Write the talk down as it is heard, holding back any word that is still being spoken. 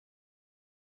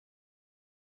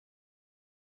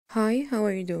Hi, how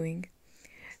are you doing?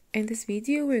 In this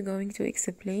video, we're going to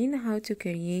explain how to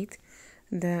create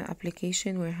the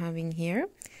application we're having here,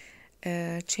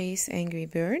 Chase Angry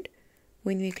Bird.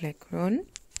 When we click Run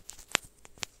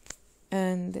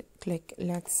and click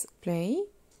Let's Play,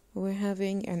 we're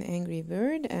having an Angry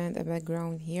Bird and a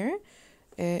background here.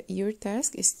 Your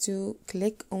task is to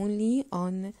click only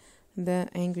on the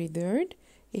Angry Bird.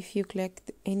 If you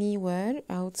clicked anywhere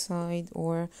outside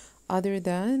or other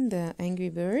than the Angry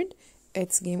Bird,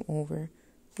 it's game over.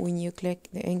 When you click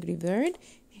the Angry Bird,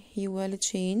 he will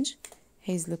change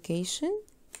his location,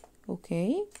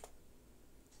 okay?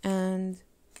 And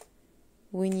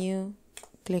when you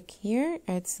click here,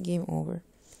 it's game over.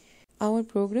 Our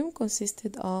program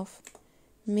consisted of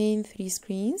main three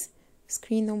screens.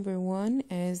 Screen number 1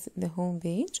 is the home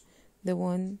page, the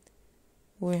one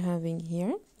we're having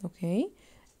here, okay?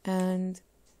 And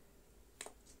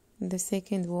the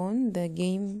second one, the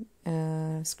game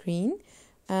screen,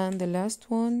 and the last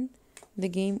one, the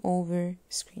game over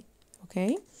screen,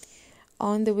 okay?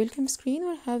 On the welcome screen,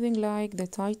 we're having like the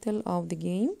title of the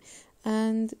game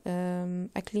and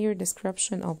a clear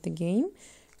description of the game.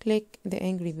 Click the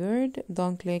Angry Bird,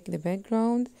 don't click the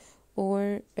background,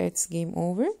 or it's game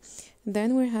over.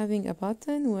 Then we're having a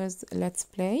button with Let's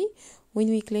Play. When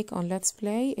we click on Let's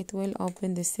Play, it will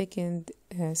open the second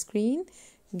screen,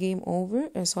 game over,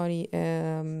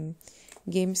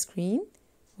 game screen,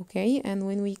 okay? And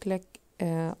when we click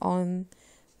on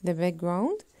the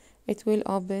background, it will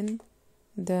open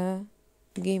the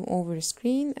game over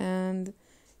screen, and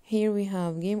here we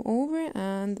have game over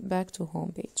and back to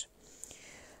home page.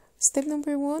 Step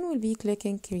number 1 will be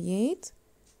clicking create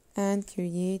and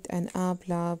create an app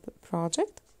lab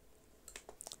project.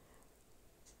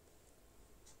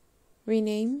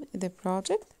 Rename the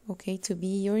project, okay, to be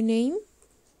your name /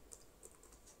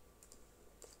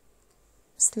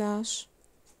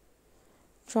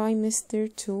 trimester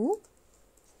 2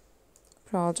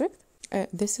 project.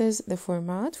 This is the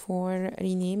format for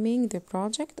renaming the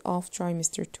project of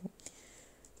trimester 2.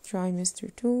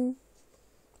 Trimester 2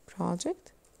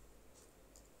 project,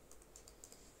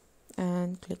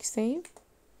 and click save.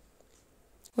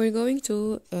 We're going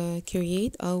to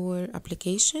create our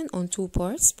application on two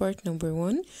parts. Part number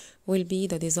 1 will be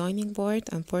the designing part,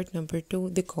 and part number 2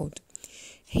 the code.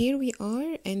 Here we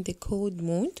are in the code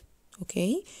mode,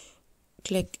 okay?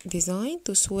 Click design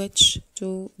to switch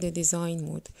to the design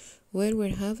mode, where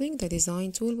we're having the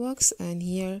design toolbox, and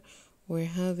here we're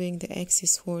having the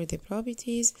access for the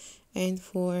properties and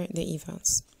for the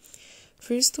events.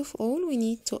 First of all, we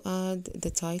need to add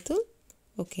the title,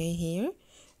 okay? Here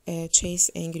Chase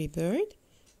Angry Bird.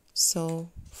 So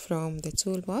from the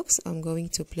toolbox, I'm going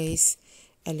to place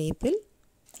a label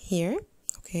here,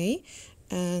 okay?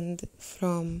 And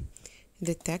from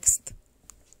the text,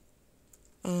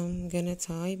 I'm gonna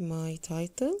type my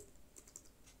title.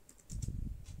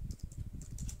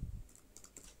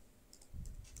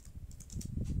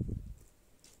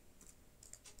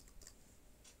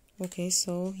 Okay,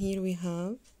 so here we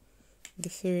have the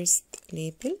first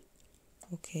label,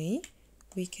 okay?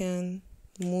 We can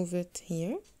move it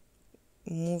here,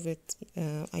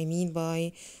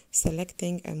 by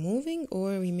selecting and moving,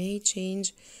 or we may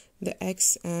change the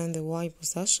X and the Y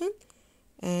position,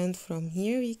 and from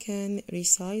here we can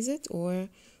resize it, or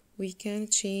we can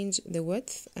change the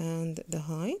width and the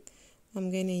height.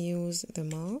 I'm gonna use the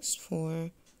mouse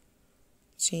for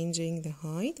changing the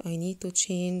height. I need to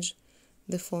change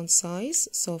the font size,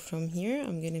 so from here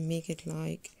I'm gonna make it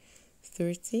like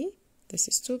 30. This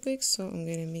is too big, so I'm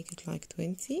gonna make it like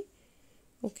 20.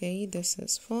 Okay, this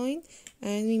is fine.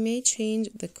 And we may change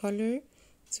the color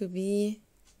to be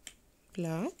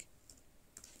black.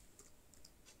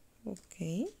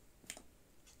 Okay.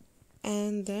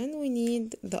 And then we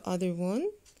need the other one,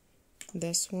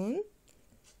 this one.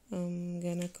 I'm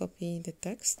gonna copy the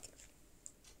text.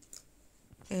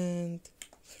 And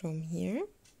from here,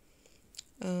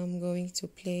 I'm going to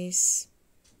place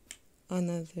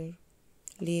another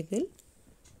label,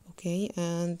 okay?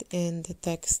 And in the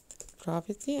text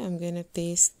property, I'm gonna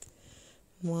paste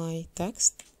my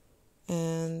text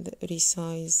and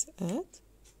resize it,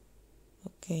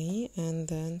 okay? And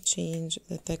then change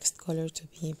the text color to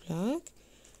be black,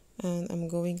 and I'm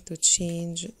going to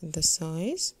change the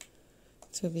size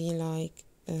to be like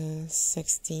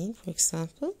 16, for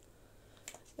example.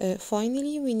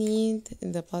 Finally, we need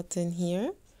the button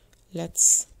here,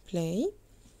 Let's Play,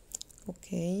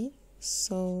 okay?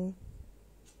 So,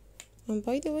 and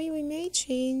by the way, we may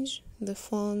change the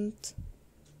font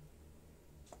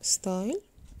style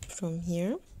from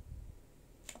here,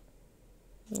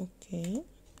 okay?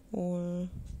 Or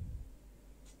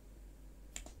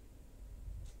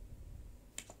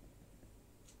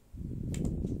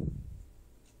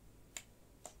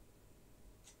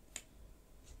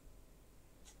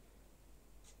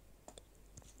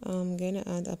I'm gonna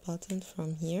add a button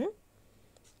from here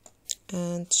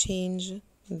and change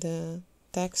the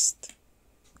text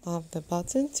of the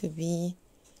button to be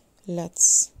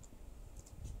let's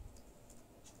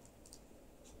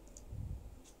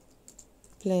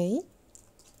play,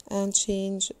 and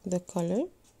change the color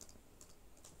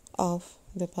of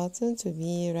the button to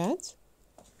be red.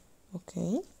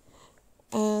 Okay,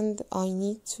 and I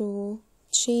need to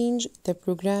change the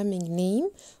programming name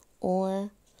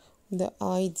or the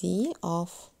ID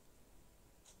of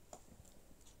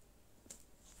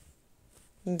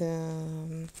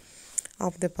the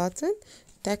button.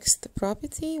 Text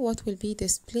property, what will be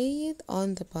displayed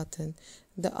on the button.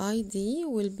 The ID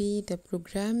will be the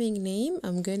programming name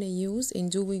I'm gonna use in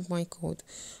doing my code.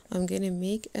 I'm gonna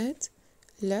make it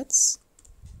let's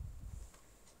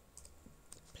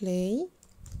play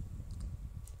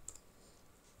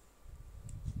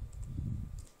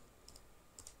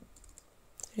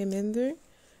remember,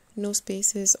 no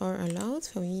spaces are allowed,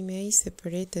 so we may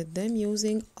separate them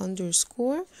using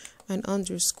underscore, and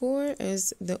underscore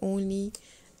is the only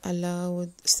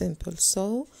allowed symbol.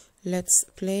 So let's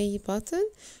play button.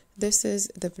 This is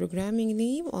the programming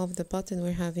name of the button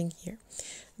we're having here.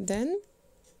 Then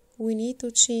we need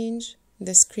to change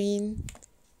the screen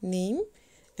name,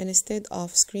 and instead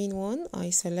of screen 1 I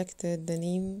selected the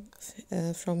name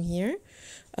from here.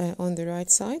 On the right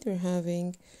side we're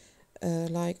having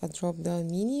like a drop down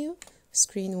menu,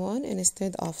 screen 1, and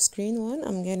instead of screen 1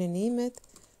 I'm gonna name it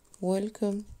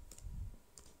welcome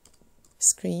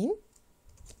screen,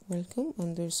 welcome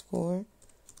underscore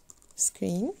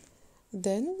screen.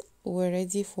 Then we're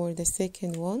ready for the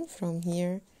second one from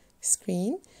here,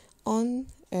 screen. On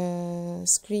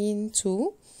screen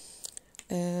 2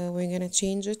 we're gonna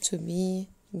change it to be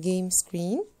game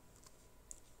screen,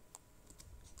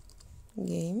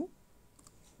 game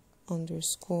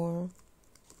underscore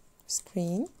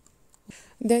screen.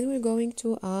 Then we're going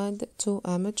to add two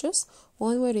images.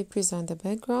 One will represent the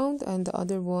background and the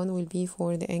other one will be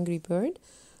for the Angry Bird.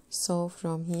 So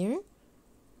from here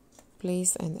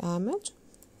place an image,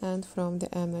 and from the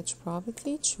image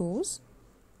property choose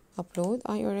upload.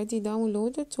 I already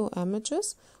downloaded two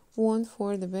images, one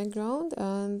for the background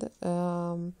and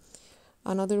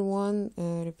another one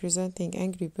representing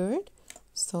Angry Bird.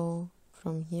 So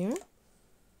from here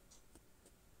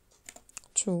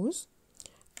choose,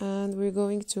 and we're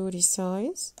going to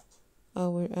resize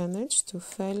our image to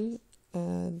fill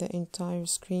the entire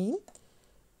screen.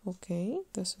 Okay,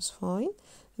 this is fine.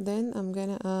 Then I'm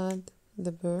gonna add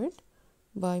the bird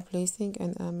by placing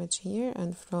an image here,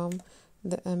 and from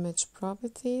the image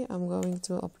property I'm going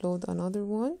to upload another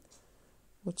one,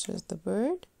 which is the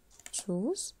bird.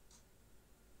 Choose.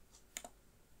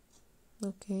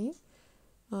 Okay,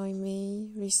 I may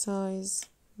resize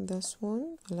this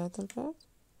one a little bit.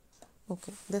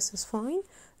 Okay, this is fine.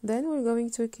 Then we're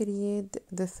going to create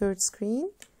the third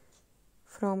screen.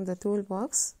 From the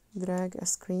toolbox drag a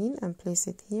screen and place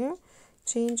it here.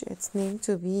 Change its name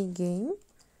to be game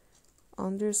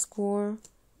underscore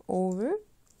over,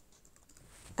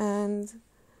 and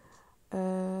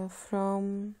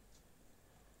from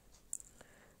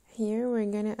here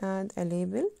we're gonna add a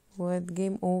label with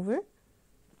game over.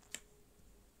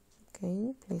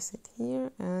 Okay, place it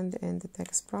here, and in the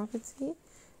text property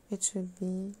it should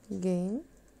be game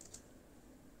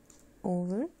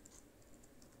over.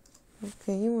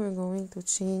 Okay, we're going to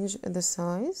change the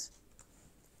size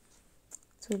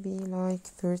to be like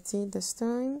 30 this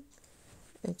time.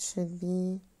 It should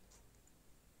be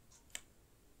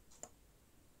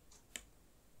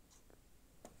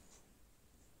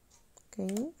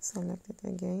okay, select it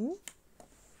again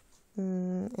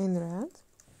in red.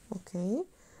 Okay,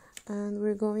 and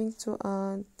we're going to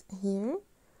add here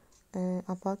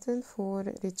a button for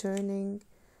returning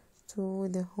to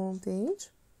the home page.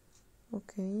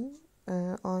 Okay,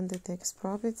 on the text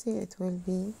property it will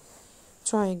be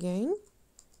try again.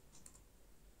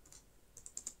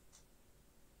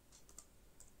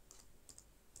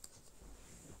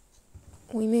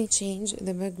 We may change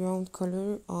the background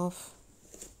color of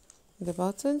the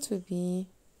button to be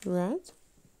red,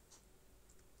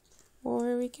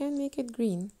 or we can make it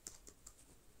green.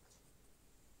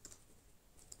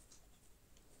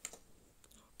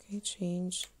 Okay,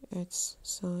 change its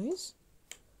size.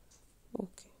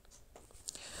 Okay,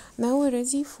 now we're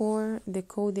ready for the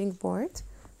coding part.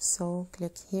 So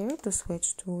click here to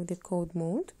switch to the code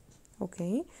mode.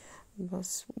 Okay,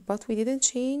 but we didn't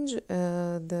change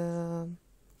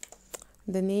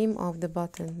the name of the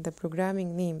button, the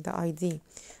programming name, the ID.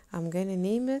 I'm gonna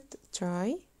name it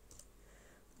try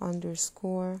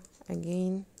underscore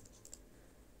again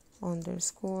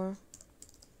underscore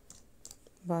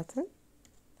button.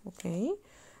 Okay,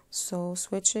 so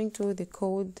switching to the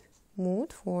code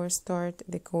mode for start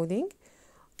the coding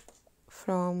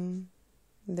from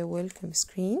the welcome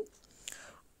screen.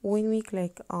 When we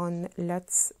click on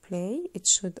let's play, it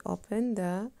should open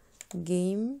the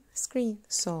game screen.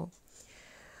 So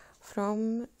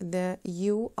from the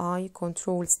UI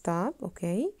controls tab,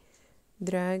 okay,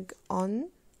 drag on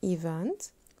event.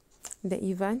 The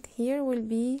event here will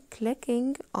be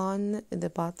clicking on the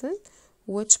button.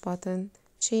 Which button?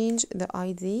 Change the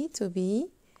ID to be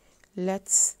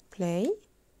let's play.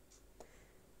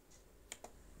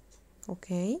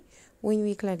 Okay, when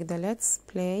we click the let's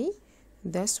play,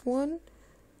 this one,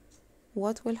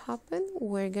 what will happen?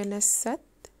 We're gonna set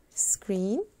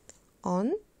screen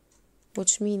on,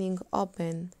 which meaning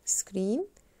open screen.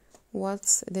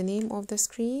 What's the name of the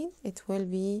screen? It will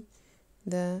be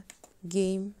the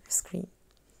game screen.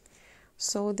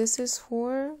 So this is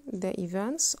for the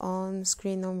events on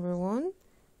screen number 1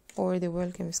 or the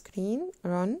welcome screen.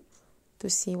 Run to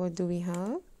see what do we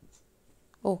have.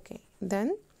 Okay,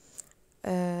 then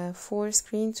for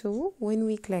screen 2, when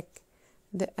we click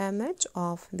the image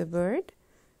of the bird,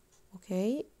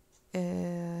 okay,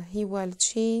 he will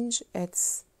change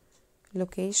its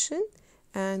location,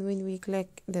 and when we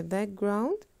click the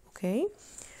background, okay,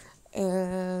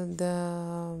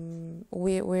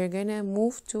 we're gonna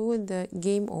move to the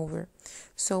game over.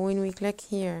 So when we click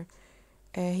here,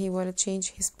 he will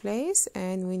change his place,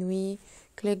 and when we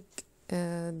click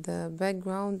the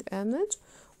background image,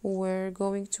 we're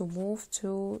going to move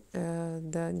to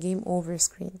the game over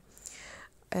screen.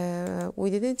 We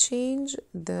didn't change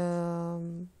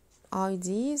the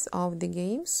IDs of the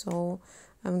game, so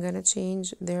I'm gonna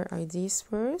change their IDs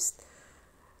first.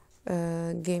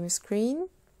 Game screen,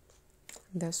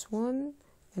 this one,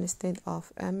 instead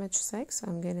of image 6,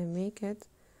 I'm gonna make it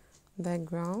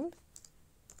background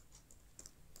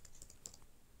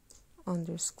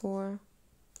underscore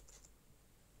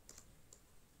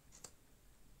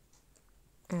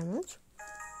image,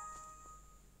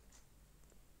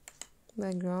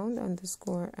 background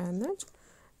underscore image,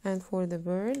 and for the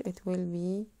bird it will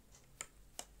be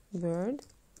bird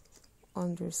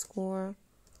underscore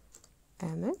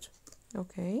image.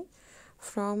 Okay,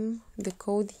 from the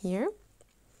code here,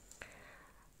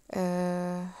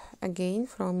 again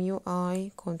from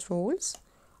UI controls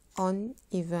on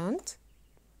event,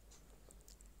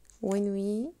 when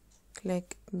we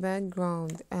click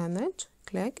background image,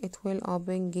 click, it will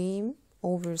open game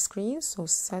over screen. So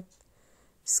set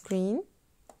screen,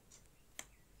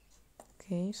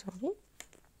 okay, sorry,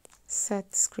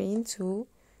 set screen to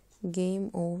game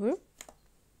over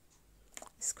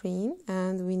screen,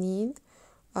 and we need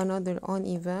another on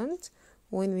event.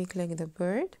 When we click the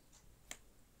bird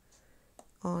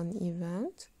on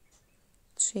event,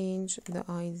 change the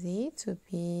ID to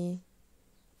be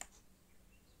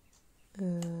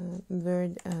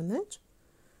bird image.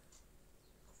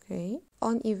 Okay,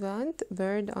 on event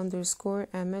bird underscore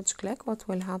image, click, what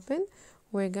will happen?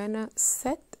 We're gonna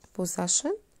set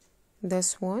possession,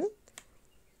 this one,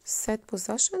 set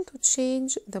possession to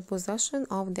change the possession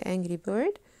of the angry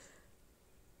bird.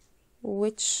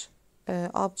 Which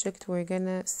object we're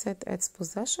gonna set its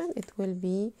possession? It will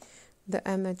be the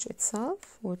image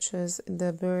itself, which is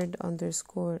the bird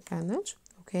underscore image.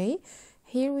 Okay,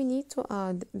 here we need to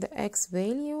add the X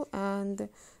value and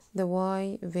the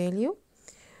Y value.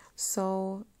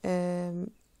 So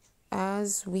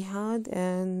as we had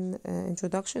an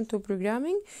introduction to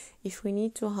programming, if we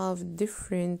need to have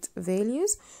different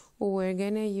values, we're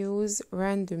gonna use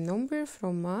random number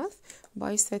from math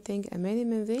by setting a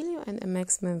minimum value and a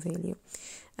maximum value,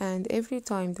 and every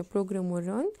time the program will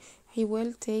run, he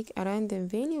will take a random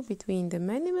value between the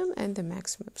minimum and the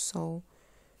maximum. So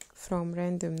from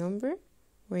random number,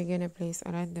 we're gonna place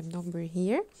a random number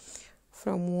here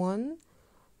from 1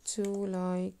 to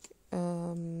like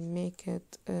make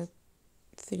it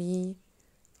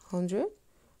 300,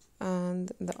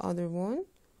 and the other one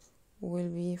will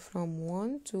be from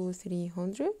 1 to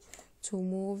 300 to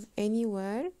move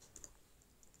anywhere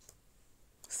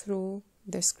through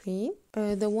the screen.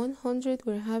 The 100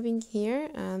 we're having here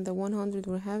and the 100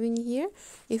 we're having here,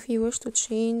 if you wish to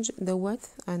change the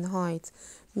width and height,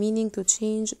 meaning to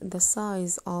change the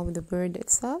size of the bird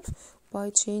itself by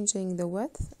changing the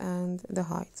width and the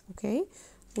height. Okay,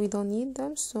 we don't need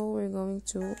them, so we're going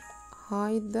to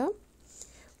hide them.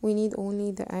 We need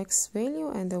only the X value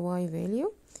and the Y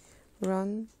value.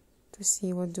 Run to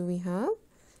see what do we have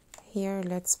here.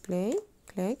 Let's play,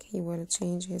 click, he will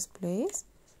change his place.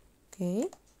 Okay,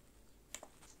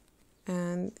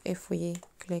 and if we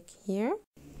click here,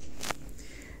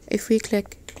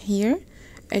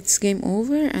 it's game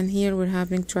over, and here we're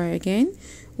having try again.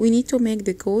 we need to make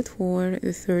the code for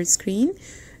the third screen.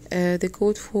 The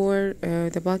code for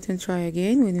the button try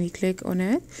again, when we click on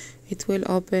it, it will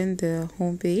open the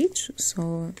home page.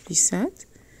 So reset,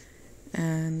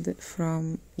 and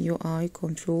from UI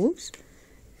controls,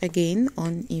 again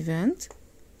on event.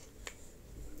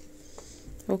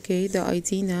 Okay, the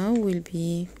ID now will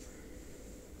be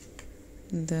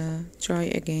the try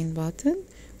again button.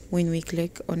 When we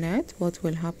click on it, what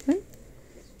will happen?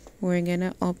 We're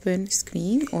gonna open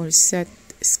screen or set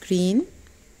screen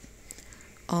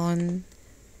on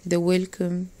the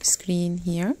welcome screen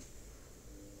here.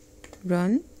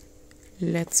 Run,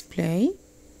 let's play.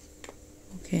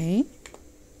 Okay,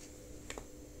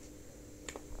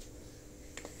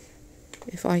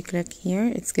 if I click here,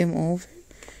 it's game over.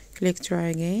 Click try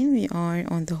again, we are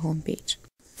on the home page.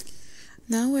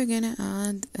 Now we're gonna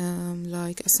add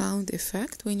like a sound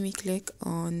effect when we click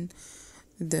on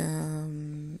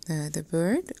the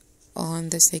bird on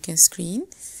the second screen.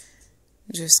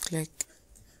 Just click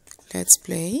let's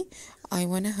play. I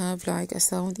want to have like a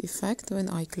sound effect when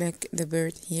I click the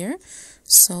bird here.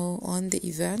 So on the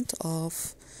event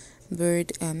of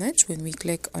bird image, when we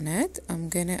click on it, I'm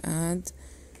gonna add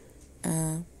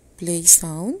a play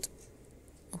sound.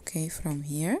 Okay, from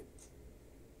here,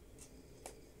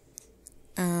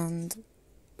 and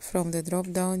from the drop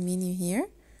down menu here,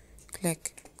 click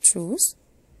choose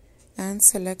and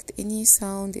select any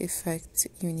sound effect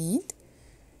you need,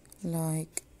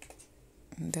 like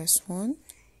this one.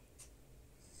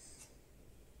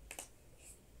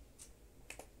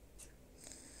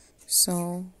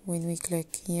 So when we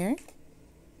click here,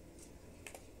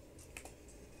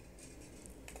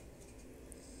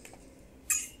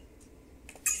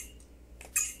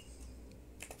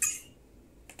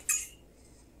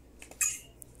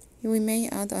 we may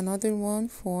add another one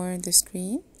for the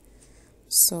screen.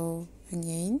 So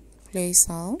again, play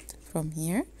sound from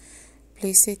here,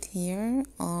 place it here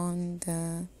on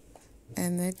the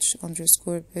image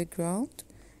underscore background,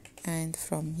 and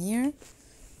from here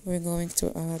we're going to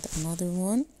add another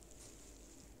one.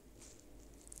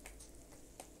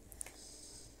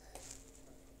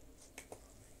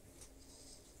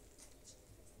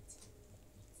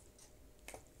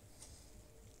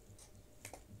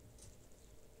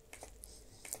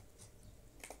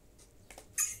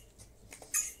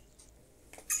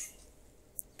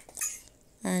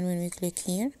 And when we click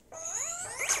here,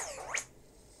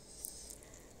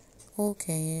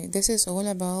 okay, this is all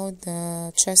about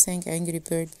the Chasing Angry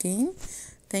Bird game.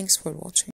 Thanks for watching.